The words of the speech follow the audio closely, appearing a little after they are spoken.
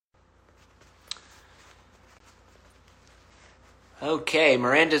Okay,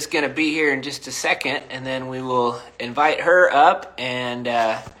 Miranda's going to be here in just a second, and then we will invite her up, and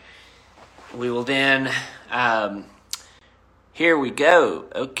we will then. Um, Here we go.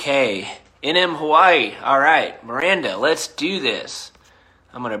 Okay, NM Hawaii. All right, Miranda, let's do this.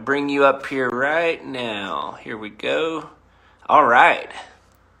 I'm going to bring you up here right now. Here we go. All right.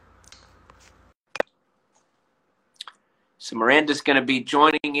 So Miranda's going to be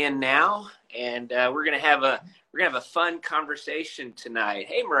joining in now, and we're gonna have a fun conversation tonight.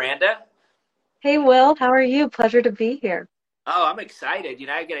 Hey, Miranda. Hey Will, how are you? Pleasure to be here. Oh, I'm excited.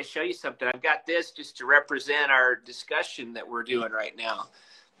 I got to show you something. I've got this just to represent our discussion that we're doing right now.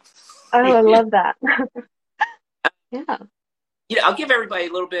 Oh, I love that. Yeah. I'll give everybody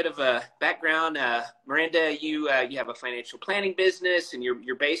a little bit of a background. Miranda, you have a financial planning business, and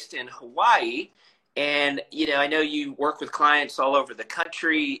you're based in Hawaii. And I know you work with clients all over the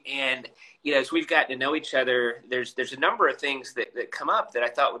country. And as we've gotten to know each other, there's a number of things that come up that I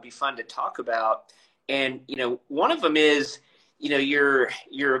thought would be fun to talk about. And one of them is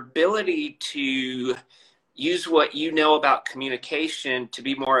your ability to use what you know about communication to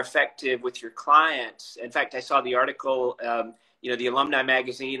be more effective with your clients. In fact, I saw the article, the Alumni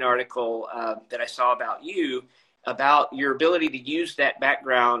Magazine article that I saw about you, about your ability to use that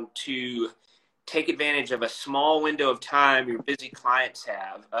background to take advantage of a small window of time your busy clients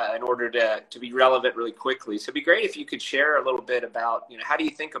have in order to be relevant really quickly. So it'd be great if you could share a little bit about, how do you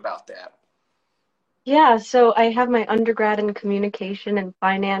think about that? Yeah, so I have my undergrad in communication and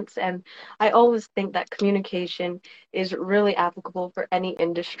finance, and I always think that communication is really applicable for any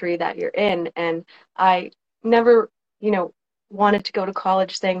industry that you're in. And I never, you know, wanted to go to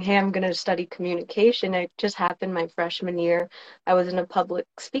college saying, hey, I'm going to study communication. It just happened my freshman year. I was in a public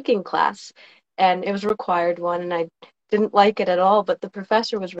speaking class, and it was a required one, and I didn't like it at all, but the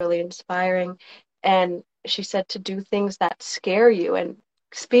professor was really inspiring, and she said to do things that scare you. And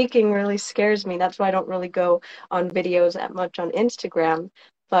speaking really scares me. That's why I don't really go on videos that much on Instagram.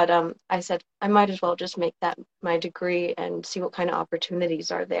 But I said I might as well just make that my degree and see what kind of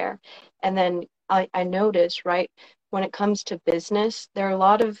opportunities are there. And then I noticed, right, when it comes to business, there are a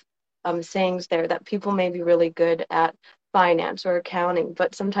lot of sayings there that people may be really good at finance or accounting,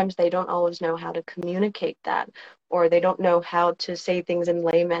 but sometimes they don't always know how to communicate that, or they don't know how to say things in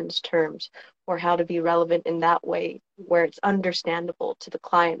layman's terms, or how to be relevant in that way where it's understandable to the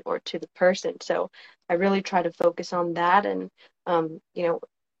client or to the person. So I really try to focus on that and, um, you know,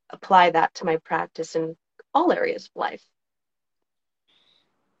 apply that to my practice in all areas of life.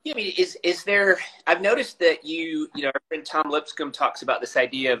 Yeah, I mean, is there? I've noticed that our friend Tom Lipscomb talks about this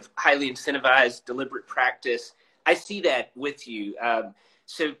idea of highly incentivized, deliberate practice. I see that with you.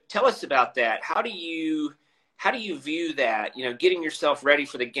 So tell us about that. How do you view that? Getting yourself ready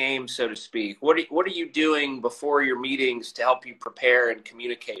for the game, so to speak. What are you doing before your meetings to help you prepare and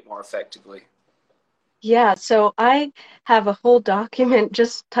communicate more effectively? Yeah, so I have a whole document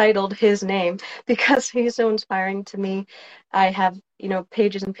just titled his name because he's so inspiring to me. I have,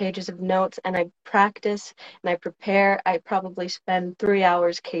 pages and pages of notes, and I practice and I prepare. I probably spend 3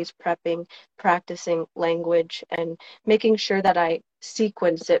 hours case prepping, practicing language, and making sure that I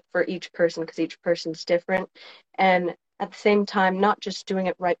sequence it for each person because each person's different. And at the same time, not just doing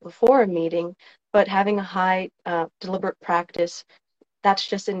it right before a meeting, but having a high deliberate practice. That's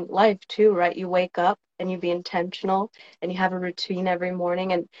just in life too, right? You wake up and you be intentional and you have a routine every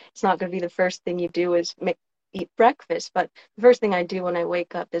morning, and it's not going to be the first thing you do is eat breakfast, but the first thing I do when I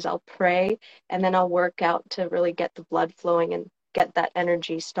wake up is I'll pray, and then I'll work out to really get the blood flowing and get that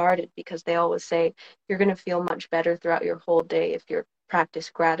energy started, because they always say you're going to feel much better throughout your whole day if you practice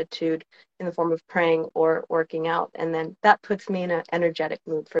gratitude in the form of praying or working out. And then that puts me in an energetic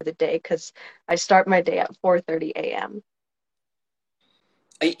mood for the day because I start my day at 4:30 a.m.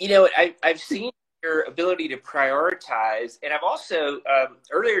 I've seen your ability to prioritize, and I've also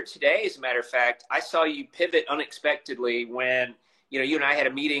earlier today, as a matter of fact, I saw you pivot unexpectedly when you and I had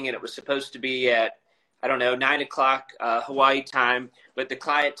a meeting, and it was supposed to be at, I don't know, 9 o'clock Hawaii time, but the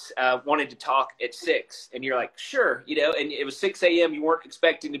clients wanted to talk at 6, and you're like, sure, and it was 6 a.m. You weren't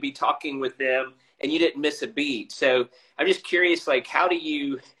expecting to be talking with them, and you didn't miss a beat. So I'm just curious, like, how do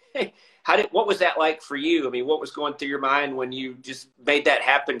you what was that like for you? I mean, what was going through your mind when you just made that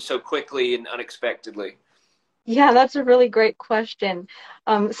happen so quickly and unexpectedly? Yeah, that's a really great question.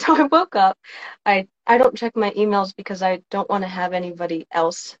 So I woke up. I don't check my emails because I don't want to have anybody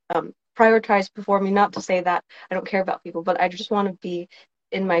else prioritize before me. Not to say that I don't care about people, but I just want to be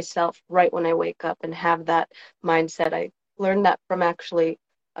in myself right when I wake up and have that mindset. I learned that from actually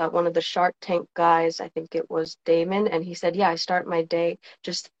one of the Shark Tank guys. I think it was Damon, and he said, "Yeah, I start my day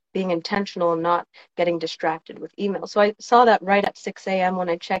just being intentional and not getting distracted with emails. So I saw that right at 6 a.m. when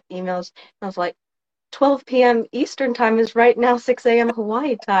I checked emails. I was like, 12 p.m. Eastern time is right now 6 a.m.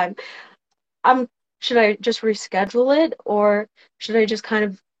 Hawaii time. I'm should I just reschedule it, or should I just kind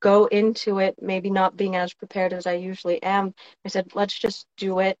of go into it maybe not being as prepared as I usually am? I said, let's just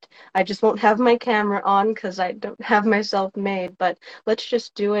do it. I just won't have my camera on because I don't have myself made, but let's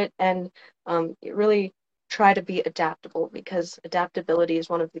just do it and really try to be adaptable, because adaptability is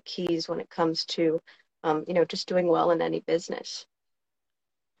one of the keys when it comes to just doing well in any business.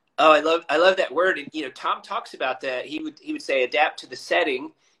 Oh, I love that word. And Tom talks about that. He would say adapt to the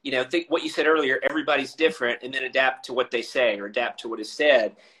setting. Think what you said earlier. Everybody's different, and then adapt to what they say or adapt to what is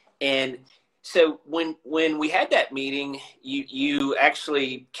said. And so when we had that meeting, you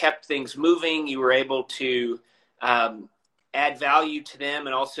actually kept things moving. You were able to um, add value to them,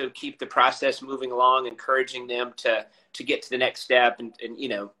 and also keep the process moving along, encouraging them to get to the next step, and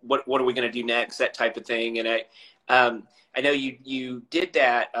what are we going to do next, that type of thing. And I know you did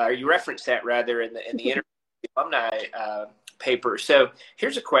that, or you referenced that rather in the interview alumni paper. So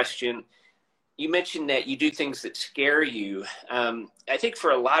here's a question. You mentioned that you do things that scare you. I think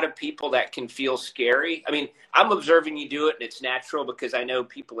for a lot of people that can feel scary. I mean, I'm observing you do it, and it's natural because I know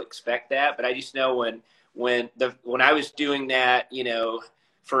people expect that. But I just know when I was doing that,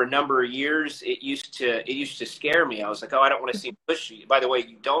 for a number of years, it used to scare me. I was like, oh, I don't want to seem pushy. By the way,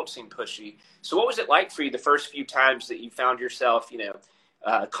 you don't seem pushy. So what was it like for you the first few times that you found yourself,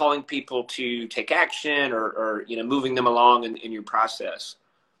 calling people to take action, or moving them along in your process?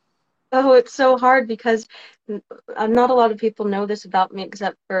 Oh, it's so hard because not a lot of people know this about me,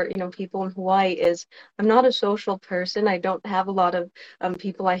 except for, people in Hawaii, is I'm not a social person. I don't have a lot of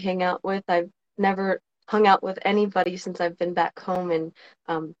people I hang out with. I've never hung out with anybody since I've been back home in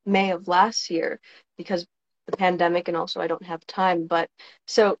May of last year because the pandemic, and also I don't have time. But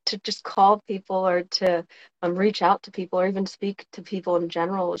so to just call people or to reach out to people or even speak to people in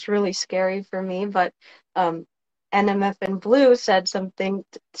general was really scary for me. But um, NMF and Blue said something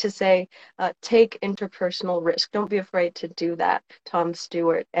to say, take interpersonal risk. Don't be afraid to do that, Tom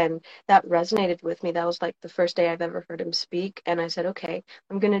Stewart. And that resonated with me. That was like the first day I've ever heard him speak. And I said, okay,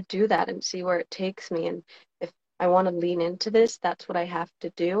 I'm going to do that and see where it takes me. And if I want to lean into this, that's what I have to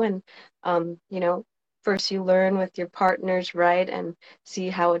do. And, first you learn with your partners, right? And see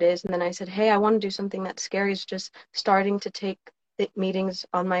how it is. And then I said, hey, I want to do something that's scary. Is just starting to take the meetings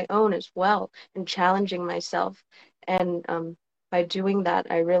on my own as well and challenging myself. And by doing that,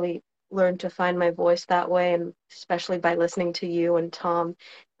 I really learned to find my voice that way, and especially by listening to you and Tom,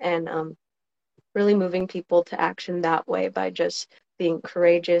 and really moving people to action that way by just being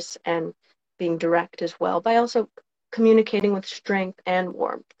courageous and being direct as well, by also communicating with strength and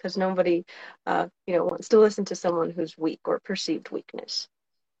warmth, because nobody, wants to listen to someone who's weak or perceived weakness.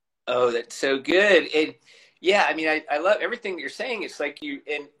 Oh, that's so good. And yeah, I mean, I love everything that you're saying. It's like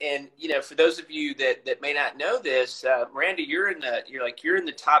and for those of you that may not know this, Miranda, you're in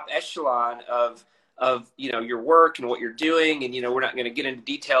the top echelon of your work and what you're doing. And we're not going to get into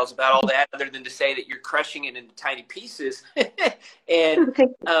details about all that, other than to say that you're crushing it into tiny pieces. And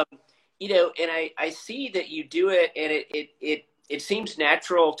um, and I see that you do it, and it seems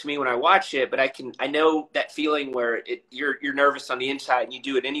natural to me when I watch it, but I know that feeling where you're nervous on the inside, and you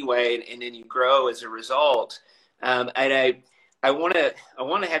do it anyway, and then you grow as a result. And I want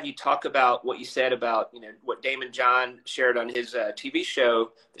to have you talk about what you said about what Damon John shared on his TV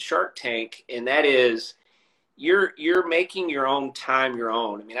show, The Shark Tank, and that is you're making your own time your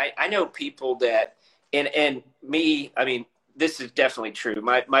own. I mean, I know people that, and me, I mean, this is definitely true.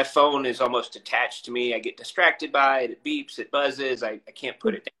 My phone is almost attached to me. I get distracted by it. It beeps, it buzzes. I can't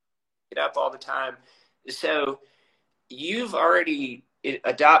put it down, pick it up all the time. So you've already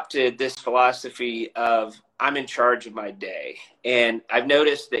adopted this philosophy of I'm in charge of my day. And I've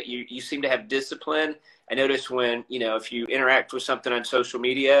noticed that you seem to have discipline. I notice when, if you interact with something on social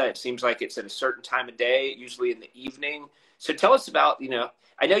media, it seems like it's at a certain time of day, usually in the evening. So tell us about,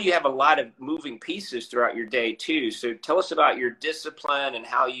 I know you have a lot of moving pieces throughout your day too. So tell us about your discipline and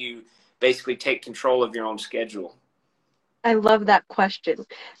how you basically take control of your own schedule. I love that question.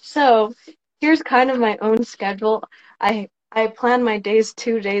 So here's kind of my own schedule. I plan my days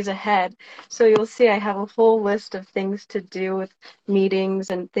 2 days ahead. So you'll see I have a whole list of things to do with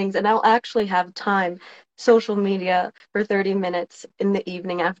meetings and things, and I'll actually have time, social media for 30 minutes in the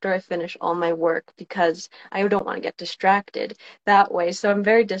evening after I finish all my work, because I don't want to get distracted that way. So I'm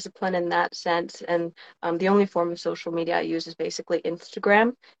very disciplined in that sense. And the only form of social media I use is basically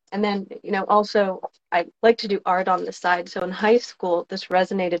Instagram. And then, also I like to do art on the side. So in high school, this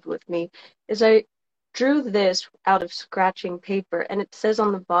resonated with me, is I drew this out of scratching paper, and it says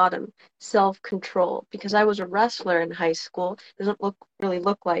on the bottom, self-control, because I was a wrestler in high school. It doesn't really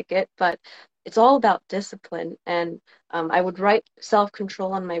look like it, but it's all about discipline. And I would write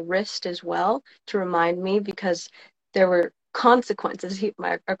self-control on my wrist as well to remind me because there were consequences.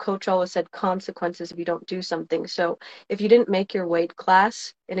 Our coach always said consequences if you don't do something. So if you didn't make your weight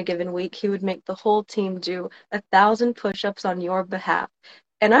class in a given week, he would make the whole team do 1,000 push-ups on your behalf.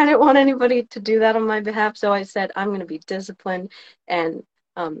 And I didn't want anybody to do that on my behalf, so I said I'm going to be disciplined and,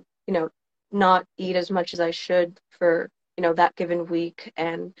 you know, not eat as much as I should for, that given week,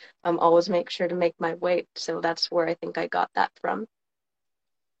 and always make sure to make my weight. So that's where I think I got that from.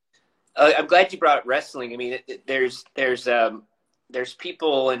 I'm glad you brought wrestling. I mean, there's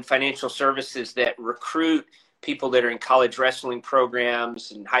people in financial services that recruit people that are in college wrestling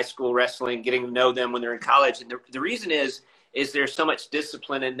programs and high school wrestling, getting to know them when they're in college. And the reason is there's so much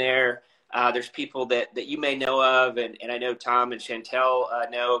discipline in there. There's people that you may know of, and I know Tom and Chantel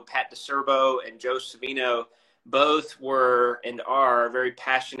know, Pat DeCerbo and Joe Savino, both were and are very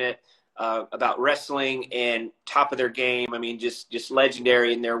passionate about wrestling and top of their game. I mean, just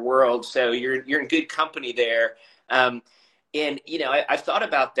legendary in their world. So you're in good company there. And I've thought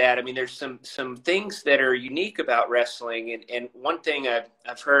about that. I mean, there's some things that are unique about wrestling, and one thing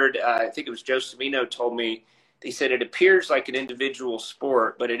I've heard, I think it was Joe Savino told me. They said it appears like an individual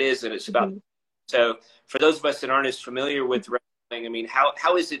sport, but it isn't. It's about. Mm-hmm. So for those of us that aren't as familiar with wrestling, I mean,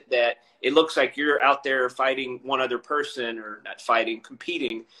 how is it that it looks like you're out there fighting one other person, or not fighting,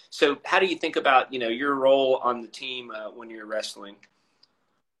 competing? So how do you think about your role on the team when you're wrestling?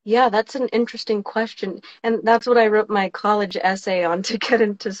 Yeah, that's an interesting question. And that's what I wrote my college essay on to get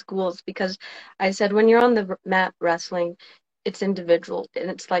into schools because I said when you're on the mat wrestling, it's individual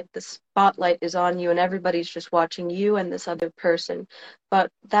and it's like the spotlight is on you and everybody's just watching you and this other person. But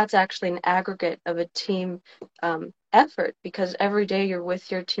that's actually an aggregate of a team effort because every day you're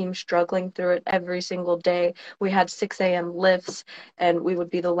with your team struggling through it every single day. We had 6 a.m. lifts and we would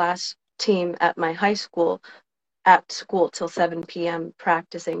be the last team at my high school at school till 7 p.m.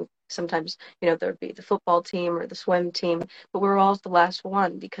 practicing. Sometimes, there'd be the football team or the swim team, but we were always the last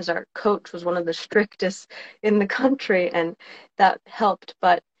one because our coach was one of the strictest in the country, and that helped.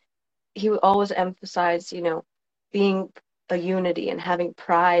 But he would always emphasize, being a unity and having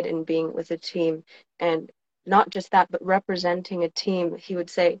pride in being with a team. And not just that, but representing a team. He would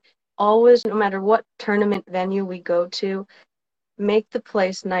say, always, no matter what tournament venue we go to, make the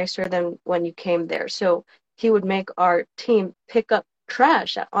place nicer than when you came there. So he would make our team pick up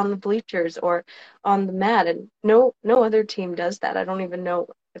trash on the bleachers or on the mat, and no other team does that. I don't even know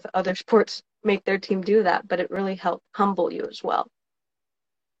if other sports make their team do that, but it really helped humble you as well.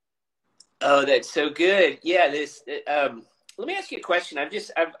 Oh, that's so good. Yeah, let me ask you a question.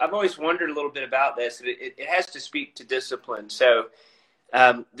 I've always wondered a little bit about this. It has to speak to discipline. So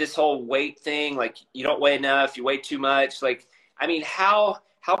this whole weight thing, like you don't weigh enough, you weigh too much. Like, I mean, how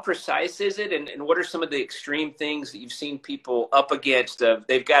precise is it, and what are some of the extreme things that you've seen people up against? Of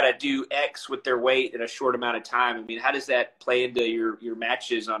they've got to do X with their weight in a short amount of time. I mean, how does that play into your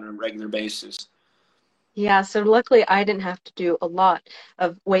matches on a regular basis? Yeah, so luckily I didn't have to do a lot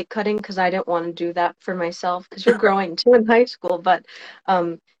of weight cutting because I didn't want to do that for myself because you're growing too in high school. But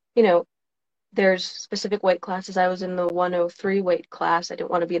um, you know, there's specific weight classes. I was in the 103 weight class. I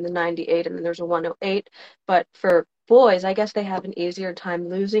didn't want to be in the 98, and then there's a 108. But for boys, I guess they have an easier time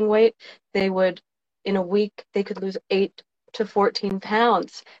losing weight. They would, in a week, they could lose 8 to 14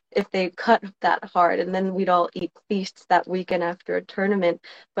 pounds if they cut that hard. And then we'd all eat feasts that weekend after a tournament.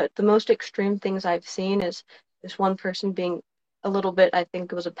 But the most extreme things I've seen is this one person being a little bit, I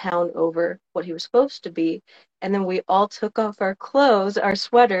think it was a pound over what he was supposed to be, and then we all took off our clothes, our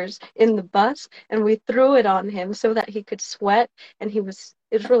sweaters, in the bus, and we threw it on him so that he could sweat. And it was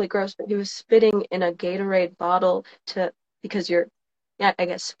really gross, but he was spitting in a Gatorade bottle because yeah, I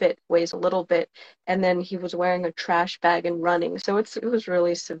guess spit weighs a little bit. And then he was wearing a trash bag and running. So it was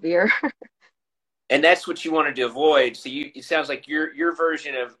really severe. And that's what you wanted to avoid. So it sounds like your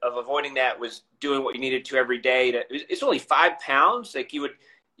version of avoiding that was doing what you needed to every day. It's only 5 pounds. Like you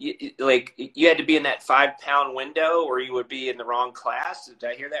had to be in that 5 pound window, or you would be in the wrong class. Did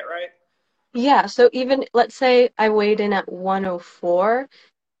I hear that right? Yeah, so even let's say I weighed in at 104,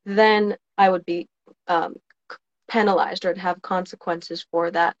 then I would be um, penalized or have consequences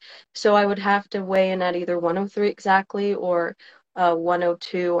for that. So I would have to weigh in at either 103 exactly or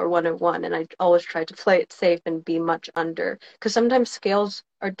 102 or 101. And I always try to play it safe and be much under. Because sometimes scales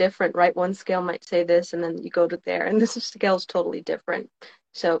are different, right? One scale might say this, and then you go to there, and this scale's totally different.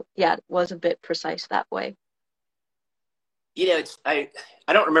 So yeah, it was a bit precise that way. It's I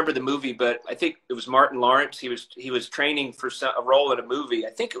don't remember the movie, but I think it was Martin Lawrence. He was training for a role in a movie. I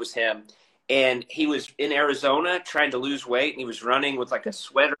think it was him, and he was in Arizona trying to lose weight, and he was running with like a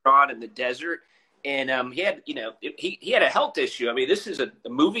sweater on in the desert. And he had, he had a health issue. I mean, this is a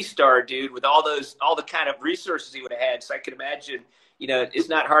movie star dude with all the kind of resources he would have had. So I could imagine, it's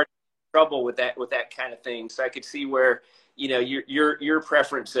not hard to have trouble with that kind of thing. So I could see where your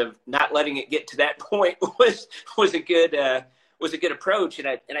preference of not letting it get to that point was a good was a good approach, and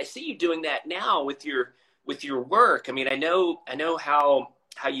I see you doing that now with your work. I mean, I know how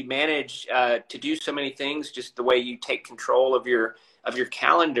you manage to do so many things, just the way you take control of your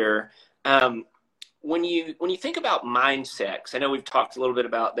calendar. Um, when you think about mindsets, I know we've talked a little bit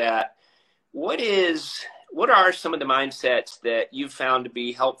about that. What are some of the mindsets that you've found to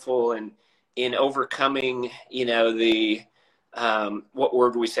be helpful in overcoming, the what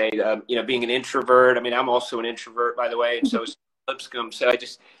word do we say? Being an introvert. I mean, I'm also an introvert, by the way, and so is Lipscomb. So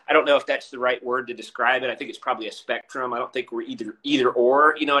I don't know if that's the right word to describe it. I think it's probably a spectrum. I don't think we're either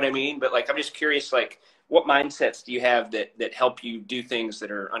or. You know what I mean? But like, I'm just curious, like, what mindsets do you have that help you do things that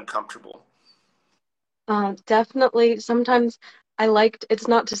are uncomfortable? Definitely. Sometimes it's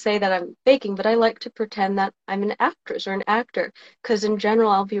not to say that I'm faking, but I like to pretend that I'm an actress or an actor. Because in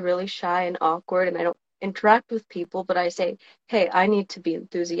general, I'll be really shy and awkward and I don't interact with people, but I say, hey, I need to be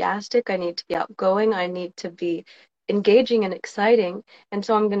enthusiastic. I need to be outgoing. I need to be engaging and exciting. And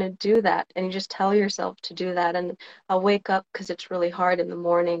so I'm going to do that. And you just tell yourself to do that. And I'll wake up because it's really hard in the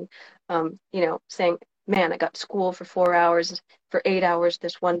morning, saying, man, I got school for 4 hours for 8 hours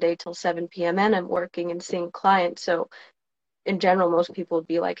this one day till 7 p.m. and I'm working and seeing clients. So in general, most people would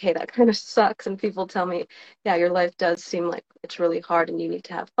be like, hey, that kind of sucks. And people tell me, yeah, your life does seem like it's really hard and you need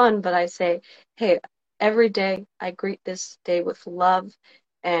to have fun. But I say, hey, every day I greet this day with love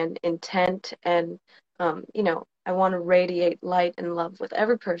and intent. And, I want to radiate light and love with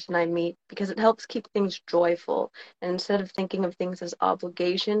every person I meet because it helps keep things joyful. And instead of thinking of things as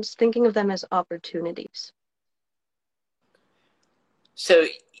obligations, thinking of them as opportunities. So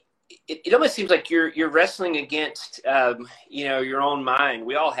it almost seems like you're wrestling against your own mind.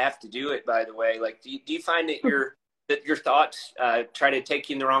 We all have to do it, by the way. Like, do you find that your thoughts try to take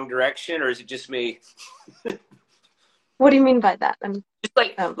you in the wrong direction, or is it just me? What do you mean by that? Just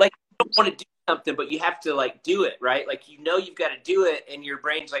like Um, like you don't want to do something, but you have to like do it, right? Like, you've got to do it, and your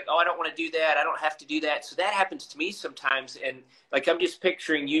brain's like, oh, I don't want to do that. I don't have to do that. So that happens to me sometimes, and like, I'm just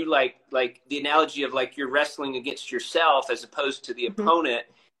picturing you like the analogy of like you're wrestling against yourself as opposed to the mhm. opponent,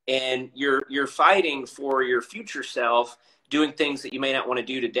 and you're fighting for your future self, doing things that you may not want to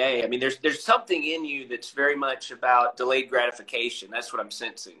do today. I mean, there's something in you that's very much about delayed gratification. That's what I'm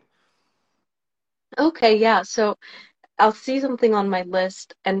sensing. Okay, yeah. So I'll see something on my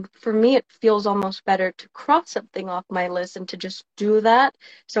list, and for me, it feels almost better to cross something off my list and to just do that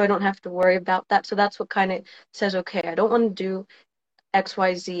so I don't have to worry about that. So that's what kind of says, okay, I don't want to do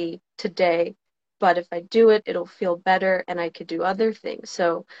XYZ today, but if I do it, it'll feel better and I could do other things.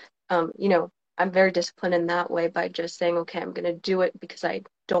 So, I'm very disciplined in that way by just saying, okay, I'm going to do it because I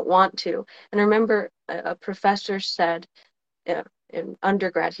don't want to. And I remember a professor said, uh, in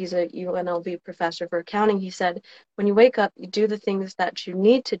undergrad, he's a UNLV professor for accounting. He said, when you wake up, you do the things that you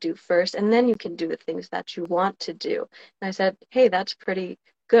need to do first, and then you can do the things that you want to do. And I said, hey, that's pretty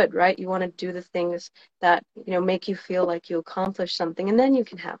good, right? You want to do the things that, make you feel like you accomplished something, and then you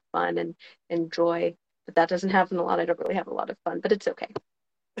can have fun and enjoy. But that doesn't happen a lot. I don't really have a lot of fun, but it's okay.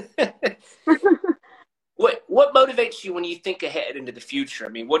 What motivates you when you think ahead into the future? I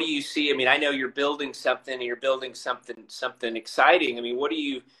mean, what do you see? I mean, I know you're building something and you're building something exciting. I mean, what do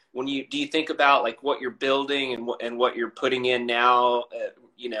you do you think about like what you're building and what you're putting in now,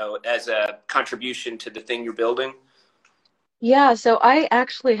 as a contribution to the thing you're building? Yeah, so I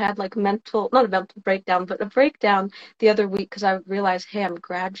actually had like not a mental breakdown, but a breakdown the other week because I realized, hey, I'm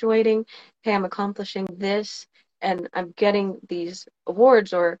graduating, hey, I'm accomplishing this, and I'm getting these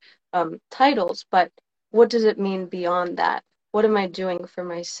awards or titles, but what does it mean beyond that? What am I doing for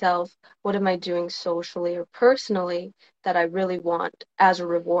myself? What am I doing socially or personally that I really want as a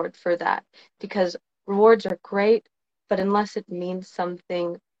reward for that? Because rewards are great, but unless it means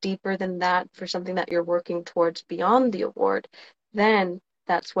something deeper than that for something that you're working towards beyond the award, then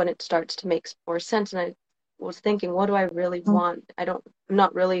that's when it starts to make more sense. And I was thinking, what do I really want? I'm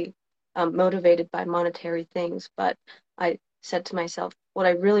not really motivated by monetary things, but I said to myself, what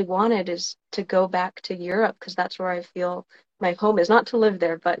I really wanted is to go back to Europe because that's where I feel my home is, not to live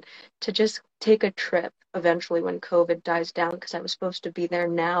there, but to just take a trip eventually when COVID dies down because I was supposed to be there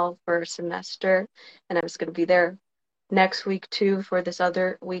now for a semester and I was going to be there next week too for this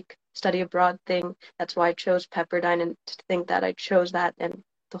other week study abroad thing. That's why I chose Pepperdine, and to think that I chose that and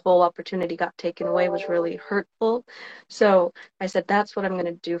the whole opportunity got taken away was really hurtful. So I said, that's what I'm going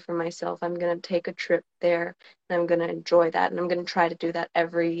to do for myself. I'm going to take a trip there and I'm going to enjoy that. And I'm going to try to do that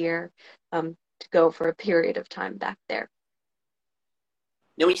every year, to go for a period of time back there.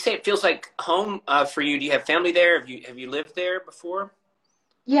 Now, when you say it feels like home for you, do you have family there? Have you lived there before?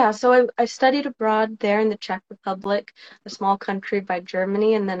 Yeah, so I studied abroad there in the Czech Republic, a small country by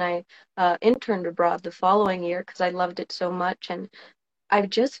Germany, and then I interned abroad the following year because I loved it so much. And I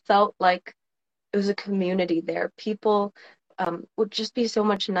just felt like it was a community there. People would just be so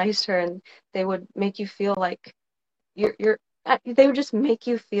much nicer, and they would make you feel like you're they would just make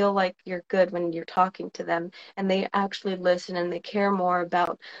you feel like you're good when you're talking to them, and they actually listen and they care more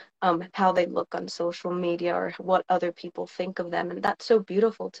about how they look on social media or what other people think of them, and that's so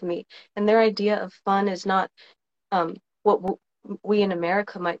beautiful to me. And their idea of fun is not what we in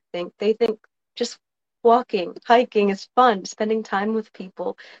America might think. They think just walking, hiking is fun, spending time with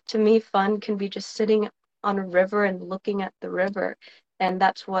people. To me, fun can be just sitting on a river and looking at the river. And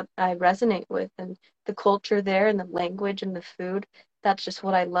that's what I resonate with. And the culture there and the language and the food, that's just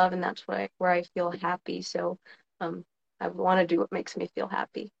what I love, and that's what where I feel happy. So um, I want to do what makes me feel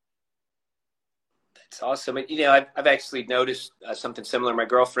happy. It's awesome. And, I've actually noticed something similar. My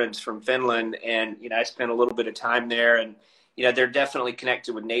girlfriend's from Finland, and I spent a little bit of time there, and they're definitely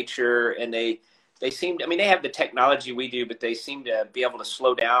connected with nature, and they seem to, I mean, they have the technology we do, but they seem to be able to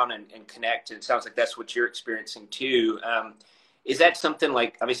slow down and connect. And it sounds like that's what you're experiencing too. Is that something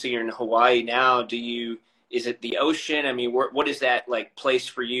like, obviously you're in Hawaii now? Is it the ocean? I mean, what is that like place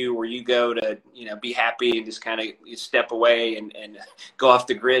for you where you go to, be happy and just kind of step away and go off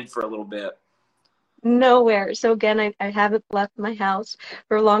the grid for a little bit? Nowhere. So again, I haven't left my house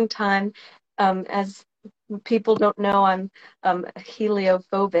for a long time. As people don't know, I'm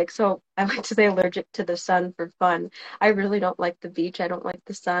heliophobic, so I like to say allergic to the sun for fun. I really don't like the beach. I don't like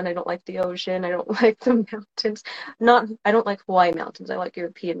the sun. I don't like the ocean. I don't like the mountains. Not, I don't like Hawaii mountains. I like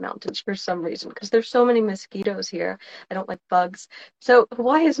European mountains for some reason because there's so many mosquitoes here. I don't like bugs. So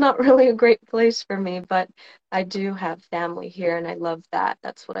Hawaii is not really a great place for me, but I do have family here and I love that.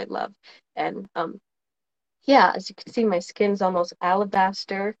 That's what I love. And yeah, as you can see, my skin's almost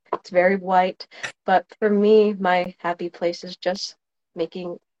alabaster. It's very white. But for me, my happy place is just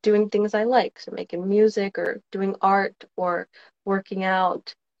doing things I like. So making music or doing art or working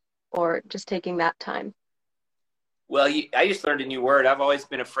out or just taking that time. Well, I just learned a new word. I've always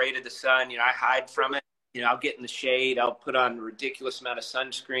been afraid of the sun. I hide from it. I'll get in the shade. I'll put on a ridiculous amount of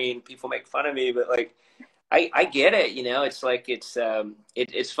sunscreen. People make fun of me, but like, I get it. It's like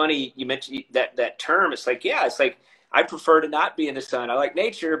it's funny you mentioned that term. It's like, yeah, it's like I prefer to not be in the sun. I like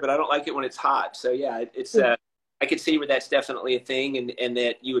nature, but I don't like it when it's hot. So yeah, it's I can see where that's definitely a thing, and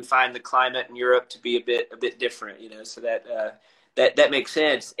that you would find the climate in Europe to be a bit different. So that makes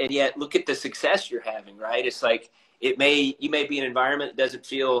sense. And yet, look at the success you're having, right? It's like you may be in an environment that doesn't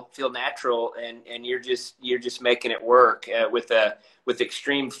feel natural, and you're just making it work with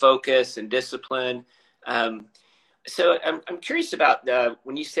extreme focus and discipline. Um, so I'm curious about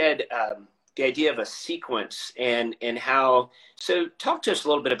when you said the idea of a sequence and how. So talk to us a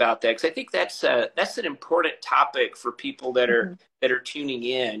little bit about that, because I think that's an important topic for people that are Mhm. that are tuning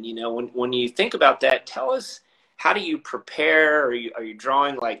in. When you think about that, tell us, how do you prepare? Are you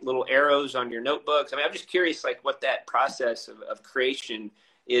drawing like little arrows on your notebooks? I mean, I'm just curious, like what that process of creation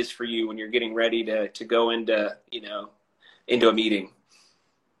is for you when you're getting ready to go into a meeting.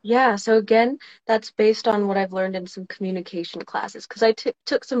 Yeah, so again, that's based on what I've learned in some communication classes because I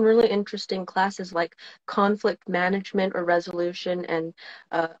took some really interesting classes like conflict management or resolution and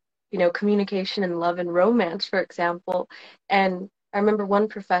uh, communication and love and romance, for example. And I remember one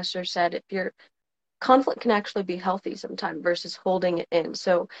professor said if your conflict can actually be healthy sometimes versus holding it in.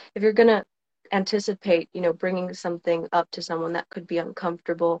 So if you're gonna anticipate, bringing something up to someone that could be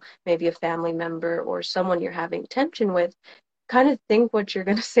uncomfortable, maybe a family member or someone you're having tension with, kind of think what you're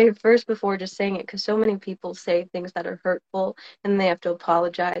going to say first before just saying it because so many people say things that are hurtful and they have to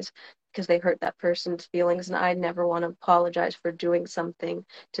apologize because they hurt that person's feelings, and I never want to apologize for doing something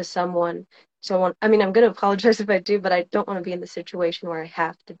to someone. I mean, I'm going to apologize if I do, but I don't want to be in the situation where I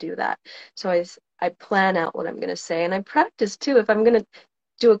have to do that. So I plan out what I'm going to say, and I practice too. If I'm going to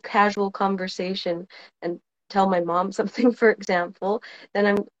do a casual conversation and tell my mom something, for example, then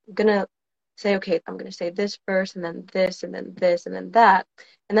I'm gonna say, okay, I'm gonna say this first, and then this, and then this, and then that.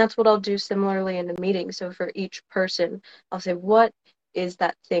 And that's what I'll do similarly in a meeting. So for each person, I'll say, what is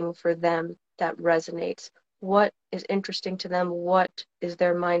that thing for them that resonates? What is interesting to them? What is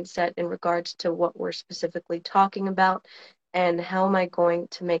their mindset in regards to what we're specifically talking about? and how am I going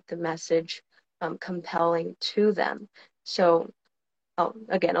to make the message compelling to them. So I'll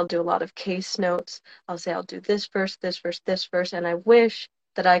do a lot of case notes. I'll say I'll do this verse, this verse, this verse, and I wish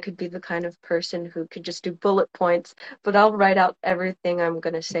that I could be the kind of person who could just do bullet points, but I'll write out everything I'm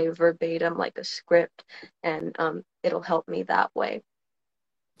going to say verbatim like a script, and it'll help me that way.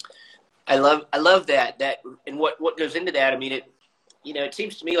 I love that and what goes into that. I mean, it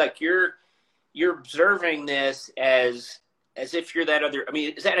seems to me like you're observing this as if you're that other. I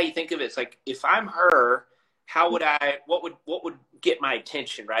mean, is that how you think of it? It's like, if I'm her, how would what would get my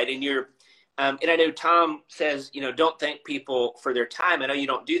attention, right? And I know Tom says, don't thank people for their time. I know you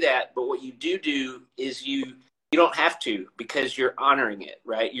don't do that, but what you do is you don't have to, because you're honoring it,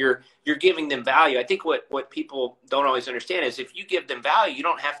 right? You're giving them value. I think what people don't always understand is, if you give them value, you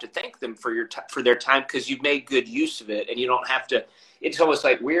don't have to thank them for their time, because you've made good use of it, and you don't have to. It's almost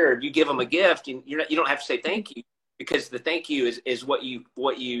like weird. You give them a gift, and you don't have to say thank you, because the thank you is what you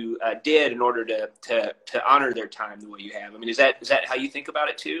did in order to honor their time the way you have. I mean, is that how you think about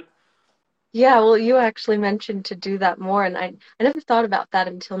it too? Yeah, well, you actually mentioned to do that more, and I never thought about that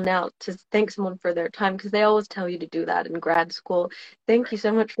until now, to thank someone for their time, because they always tell you to do that in grad school. Thank you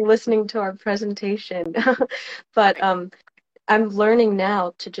so much for listening to our presentation. But Right. I'm learning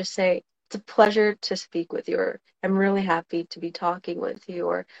now to just say, it's a pleasure to speak with you, or I'm really happy to be talking with you,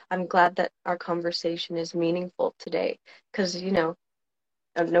 or I'm glad that our conversation is meaningful today, because,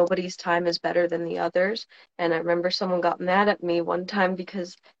 nobody's time is better than the others. And I remember someone got mad at me one time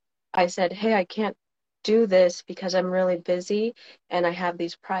because I said, hey, I can't do this because I'm really busy and I have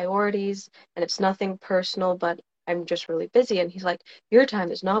these priorities, and it's nothing personal, but I'm just really busy. And he's like, your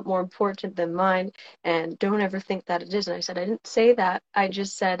time is not more important than mine, and don't ever think that it is. And I said, I didn't say that. I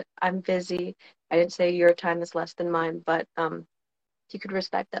just said I'm busy. I didn't say your time is less than mine, but if you could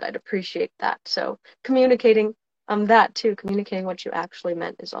respect that, I'd appreciate that. So communicating that too, communicating what you actually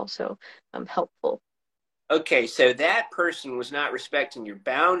meant is also helpful. Okay, so that person was not respecting your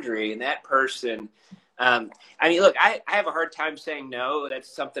boundary, and that person, I mean, look, I have a hard time saying no.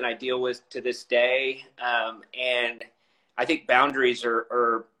 That's something I deal with to this day. And I think boundaries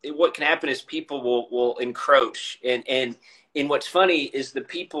are what can happen is people will encroach. And what's funny is, the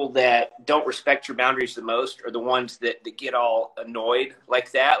people that don't respect your boundaries the most are the ones that get all annoyed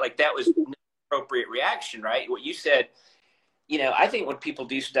like that. Like, that was an appropriate reaction, right? What you said, I think when people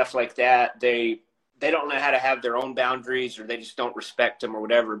do stuff like that, they don't know how to have their own boundaries, or they just don't respect them or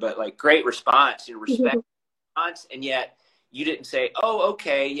whatever. But, like, great response, respect response, and yet you didn't say, "Oh,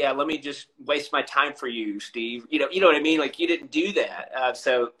 okay, yeah, let me just waste my time for you, Steve." You know what I mean? Like, you didn't do that.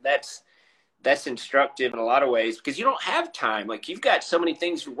 So that's instructive in a lot of ways, because you don't have time. Like, you've got so many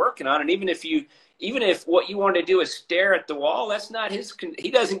things you're working on, and even if what you want to do is stare at the wall, that's not his.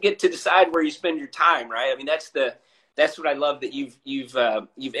 He doesn't get to decide where you spend your time, right? I mean, that's what I love, that you've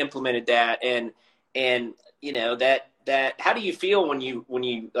implemented that. And that how do you feel when you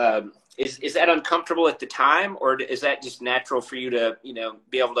is that uncomfortable at the time, or is that just natural for you to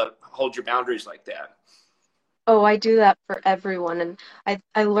be able to hold your boundaries like that? Oh, I do that for everyone. And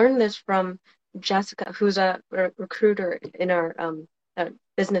I learned this from Jessica, who's a recruiter in our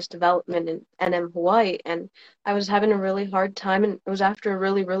business development in NM Hawaii. And I was having a really hard time, and it was after a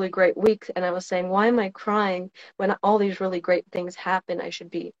really, really great week. And I was saying, why am I crying when all these really great things happen? I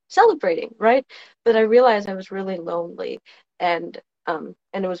should be celebrating, right? But I realized I was really lonely, and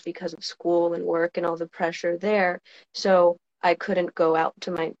it was because of school and work and all the pressure there. So I couldn't go out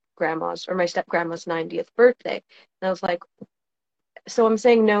to my grandma's or my step grandma's 90th birthday. And I was like, so I'm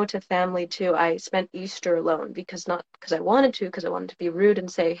saying no to family too. I spent Easter alone, because not because I wanted to, because I wanted to be rude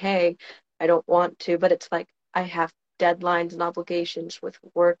and say, hey, I don't want to, but it's like I have deadlines and obligations with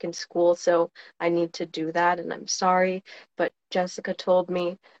work and school, so I need to do that, and I'm sorry. But Jessica told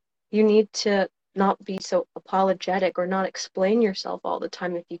me, you need to not be so apologetic or not explain yourself all the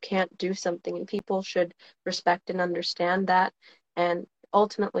time if you can't do something, and people should respect and understand that, and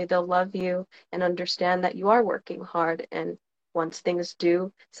ultimately they'll love you and understand that you are working hard. And once things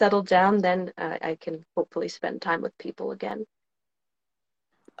do settle down, then I can hopefully spend time with people again.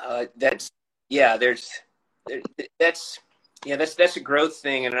 That's yeah. There, that's that's a growth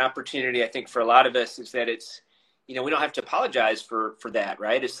thing and an opportunity. I think for a lot of us is that it's we don't have to apologize for that,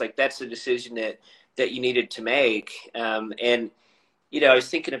 right? It's like, that's a decision that you needed to make. And I was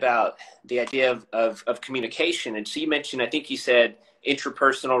thinking about the idea of communication. And so you mentioned, I think you said,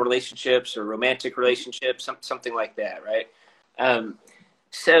 interpersonal relationships or romantic relationships, something like that, right? Um,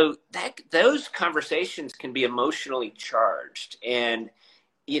 so those conversations can be emotionally charged. And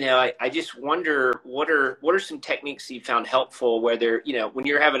I just wonder, what are some techniques you found helpful, whether when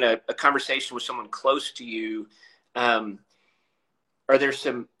you're having a conversation with someone close to you, um, are there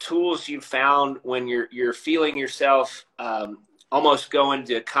some tools you found when you're feeling yourself almost go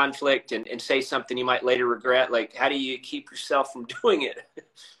into conflict and say something you might later regret? Like, how do you keep yourself from doing it?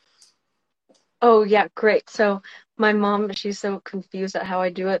 Oh, yeah, great. So my mom, she's so confused at how I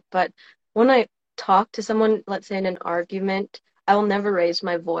do it, but when I talk to someone, let's say in an argument, I will never raise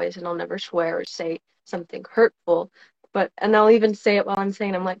my voice and I'll never swear or say something hurtful. And I'll even say it while I'm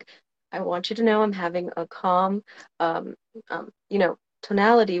saying, I'm like, I want you to know I'm having a calm, um,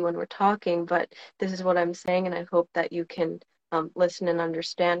 tonality when we're talking, but this is what I'm saying, and I hope that you can listen and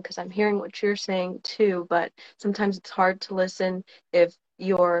understand because I'm hearing what you're saying too, but sometimes it's hard to listen if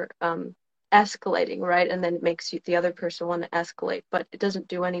you're escalating, right? And then it makes the other person want to escalate. But it doesn't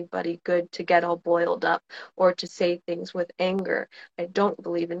do anybody good to get all boiled up or to say things with anger. I don't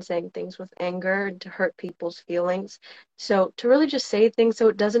believe in saying things with anger and to hurt people's feelings. So to really just say things so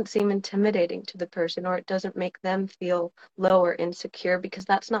it doesn't seem intimidating to the person or it doesn't make them feel low or insecure because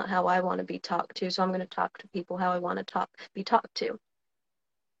that's not how I want to be talked to. So I'm going to talk to people how I want to be talked to.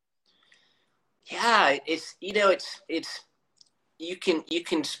 Yeah, it's you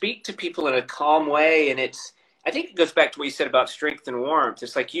can speak to people in a calm way, and I think it goes back to what you said about strength and warmth.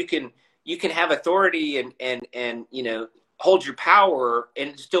 It's like you can have authority and hold your power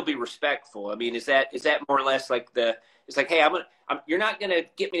and still be respectful. I mean, is that more or less like it's like, hey, you're not gonna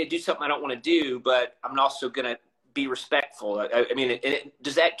get me to do something I don't want to do, but I'm also gonna be respectful. I mean,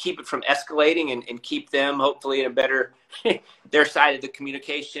 does that keep it from escalating and keep them hopefully in a better their side of the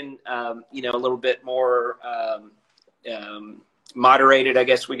communication, a little bit more um, moderated, I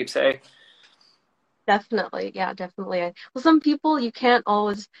guess we could say. Definitely. Yeah, definitely. Well, some people they can't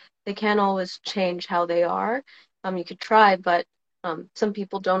always change how they are. You could try, but some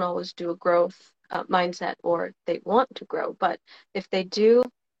people don't always do a growth mindset or they want to grow. But if they do,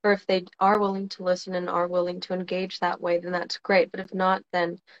 or if they are willing to listen and are willing to engage that way, then that's great. But if not,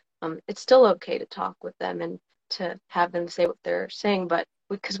 then it's still okay to talk with them and to have them say what they're saying. But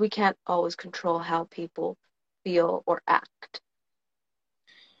because we can't always control how people feel or act.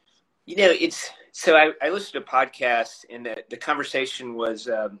 It's so I listened to a podcast, and the conversation was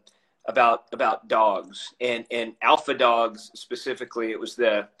about dogs and alpha dogs specifically. It was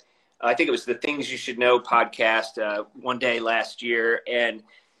I think it was the Things You Should Know podcast one day last year, and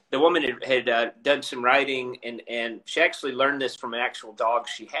the woman had done some writing, and she actually learned this from an actual dog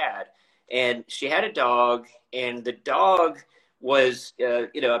she had, and she had a dog, and the dog was a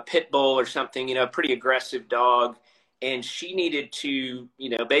pit bull or something, a pretty aggressive dog, and she needed to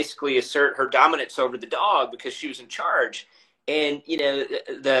basically assert her dominance over the dog because she was in charge. And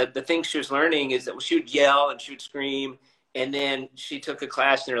the thing she was learning is that she would yell and she would scream, and then she took a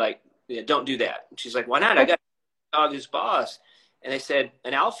class and they're like, yeah, don't do that. And she's like, why not? I got a dog who's boss. And they said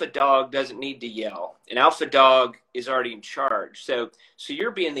an alpha dog doesn't need to yell. An alpha dog is already in charge. So you're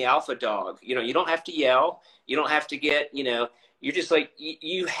being the alpha dog. You don't have to yell. You don't have to you're just like,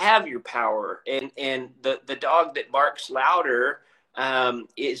 you have your power. And the dog that barks louder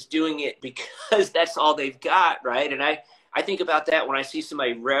is doing it because that's all they've got, right? And I think about that when I see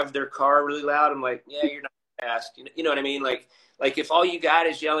somebody rev their car really loud. I'm like, yeah, you're not fast. You know what I mean? Like if all you got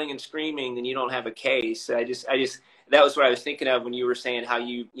is yelling and screaming, then you don't have a case. I just that was what I was thinking of when you were saying how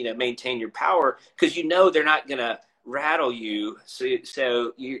maintain your power, because they're not gonna rattle you. So does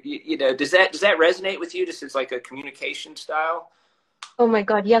that resonate with you? Just as like a communication style? Oh my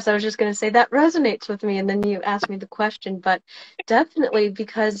God, yes, I was just going to say that resonates with me, and then you asked me the question, but definitely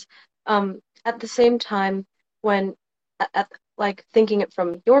because at the same time, when like thinking it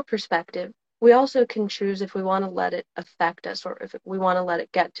from your perspective, we also can choose if we want to let it affect us or if we want to let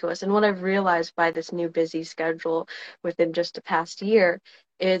it get to us. And what I've realized by this new busy schedule within just the past year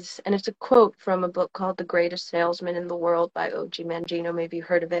and it's a quote from a book called The Greatest Salesman in the World by O.G. Mangino, maybe you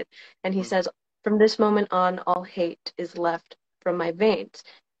heard of it, and he says, from this moment on, all hate is left from my veins.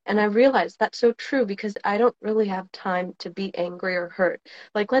 And I realized that's so true because I don't really have time to be angry or hurt.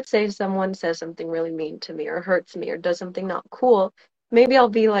 Like, let's say someone says something really mean to me or hurts me or does something not cool. Maybe I'll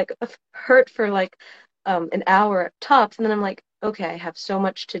be like hurt for like an hour at tops. And then I'm like, okay, I have so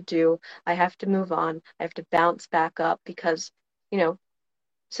much to do. I have to move on. I have to bounce back up because, you know,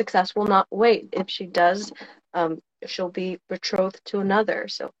 success will not wait. If she does, she'll be betrothed to another.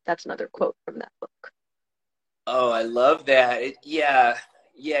 So that's another quote from that book. Oh, I love that. Yeah,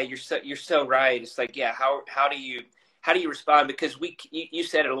 yeah, you're so right. It's like, yeah, how do you respond? Because you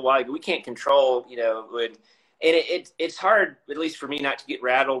said it a little while ago. We can't control, when, and it's hard, at least for me, not to get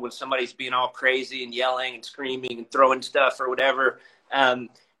rattled when somebody's being all crazy and yelling and screaming and throwing stuff or whatever.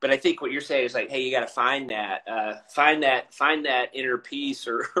 But I think what you're saying is like, hey, you got to find that inner peace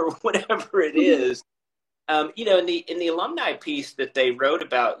or whatever it is. In the alumni piece that they wrote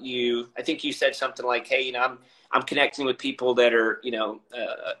about you, I think you said something like, "Hey, I'm connecting with people that are,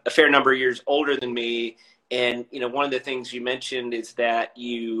 a fair number of years older than me." And one of the things you mentioned is that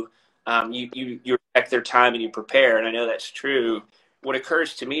you respect their time and you prepare, and I know that's true. What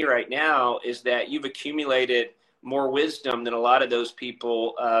occurs to me right now is that you've accumulated more wisdom than a lot of those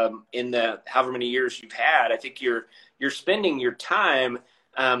people in the however many years you've had. I think you're spending your time.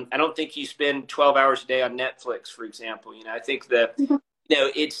 I don't think you spend 12 hours a day on Netflix, for example. I think that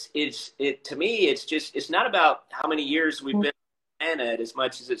it to me it's not about how many years we've been on the planet as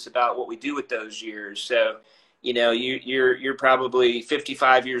much as it's about what we do with those years. So you're probably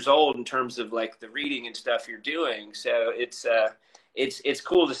 55 years old in terms of like the reading and stuff you're doing. So it's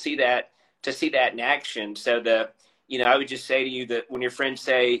cool to see that in action. So I would just say to you that when your friends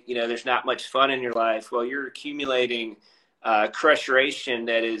say there's not much fun in your life, well, you're accumulating crusheration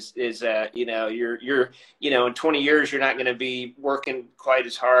that is you're in 20 years you're not going to be working quite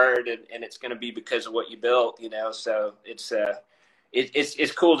as hard, and it's going to be because of what you built. So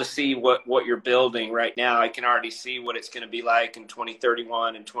it's cool to see what you're building right now. I can already see what it's going to be like in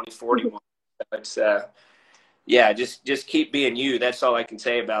 2031 and 2041. It's yeah, just keep being you. That's all I can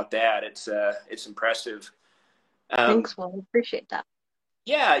say about that. It's impressive. Thanks, well, I appreciate that.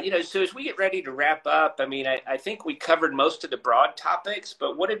 Yeah, so as we get ready to wrap up, I mean, I think we covered most of the broad topics,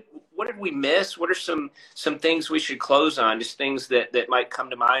 but what did we miss? What are some things we should close on? Just things that might come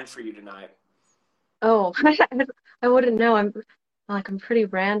to mind for you tonight. Oh, I wouldn't know. I'm pretty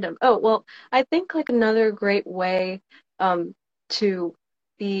random. Oh, well, I think like another great way to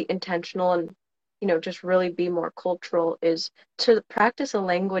be intentional and just really be more cultural is to practice a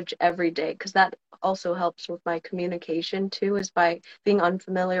language every day, because that also helps with my communication too, is by being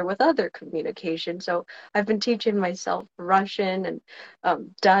unfamiliar with other communication. So I've been teaching myself Russian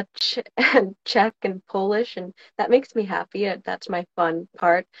and Dutch and Czech and Polish, and that makes me happy. That's my fun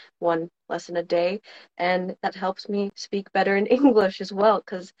part, one lesson a day, and that helps me speak better in English as well,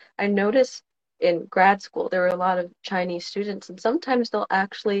 because I notice in grad school there were a lot of Chinese students, and sometimes they'll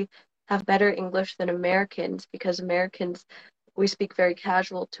actually have better English than Americans, because Americans, we speak very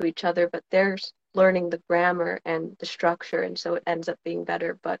casual to each other, but they're learning the grammar and the structure, and so it ends up being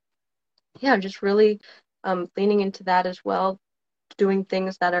better. But yeah, just really leaning into that as well, doing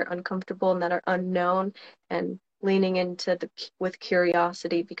things that are uncomfortable and that are unknown, and leaning into the with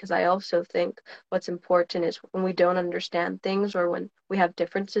curiosity, because I also think what's important is when we don't understand things or when we have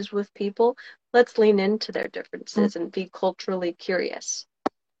differences with people, let's lean into their differences and be culturally curious.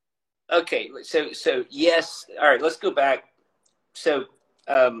 Okay, so yes. All right, let's go back. So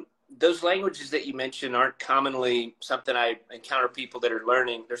those languages that you mentioned aren't commonly something I encounter people that are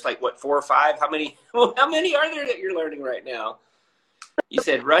learning. There's like what, four or five? How many? How many are there that you're learning right now? You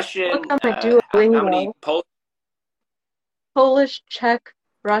said Look Russian. on my How Duolingo. many Polish? Polish, Czech,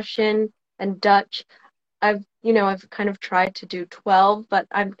 Russian, and Dutch. I've kind of tried to do 12, but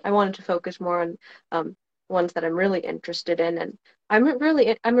I wanted to focus more on ones that I'm really interested in. And I'm a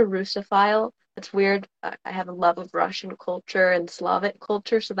Russophile. It's weird. I have a love of Russian culture and Slavic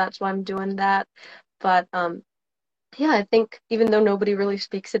culture, so that's why I'm doing that. But yeah, I think even though nobody really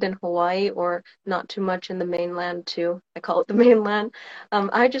speaks it in Hawaii, or not too much in the mainland too, I call it the mainland,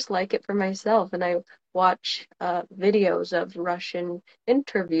 I just like it for myself, and I watch videos of Russian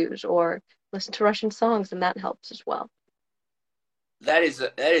interviews or listen to Russian songs, and that helps as well. That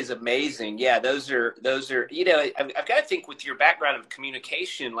is amazing. Yeah, those are. I've got to think with your background of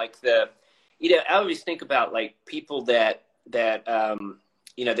communication, like I always think about like people that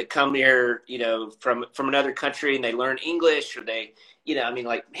come here, from another country and they learn English, or I mean,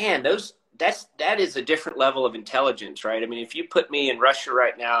 like, man, that is a different level of intelligence, right? I mean, if you put me in Russia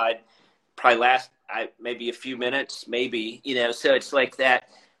right now, I'd probably last maybe a few minutes, maybe, so it's like that.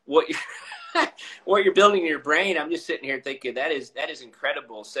 What what you're building in your brain, I'm just sitting here thinking that is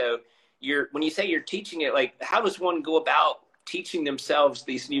incredible. So when you say you're teaching it, like, how does one go about teaching themselves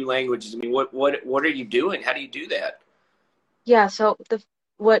these new languages? I mean, what are you doing? How do you do that? Yeah, so the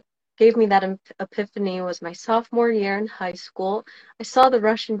what gave me that epiphany was my sophomore year in high school. I saw the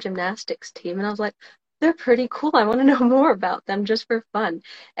Russian gymnastics team, and I was like, they're pretty cool. I want to know more about them just for fun.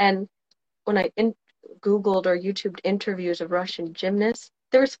 And when Googled or YouTubed interviews of Russian gymnasts,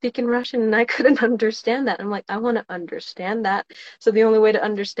 they were speaking Russian and I couldn't understand that. I'm like, I want to understand that. So the only way to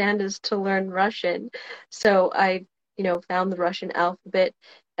understand is to learn Russian. So I, found the Russian alphabet,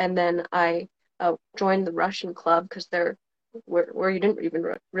 and then I joined the Russian club, because they're where you didn't even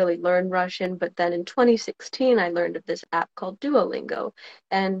really learn Russian. But then in 2016, I learned of this app called Duolingo,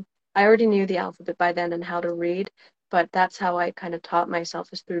 and I already knew the alphabet by then and how to read. but that's how I kind of taught myself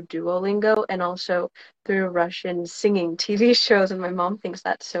is through Duolingo and also through Russian singing TV shows. And my mom thinks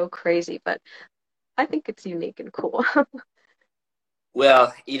that's so crazy, but I think it's unique and cool.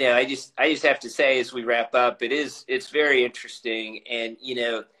 Well, I just have to say as we wrap up, it's very interesting, and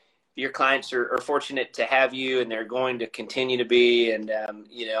your clients are fortunate to have you, and they're going to continue to be, and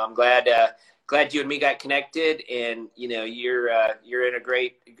I'm glad you and me got connected, and you're in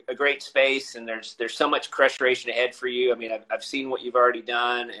a great space, and there's so much crusheration ahead for you. I mean, I've seen what you've already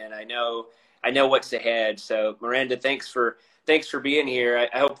done, and I know what's ahead. So, Miranda, thanks for being here.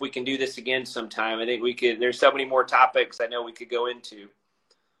 I hope we can do this again sometime. I think we could. There's so many more topics I know we could go into.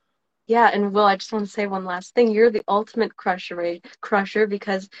 Yeah, and Will, I just want to say one last thing. You're the ultimate crusher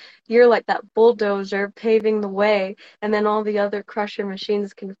because you're like that bulldozer paving the way, and then all the other crusher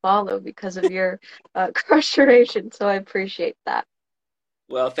machines can follow because of your crusheration. So I appreciate that.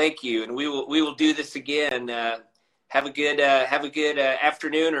 Well, thank you, and we will do this again. Have a good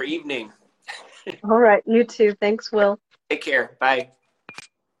afternoon or evening. All right, you too. Thanks, Will. Take care. Bye.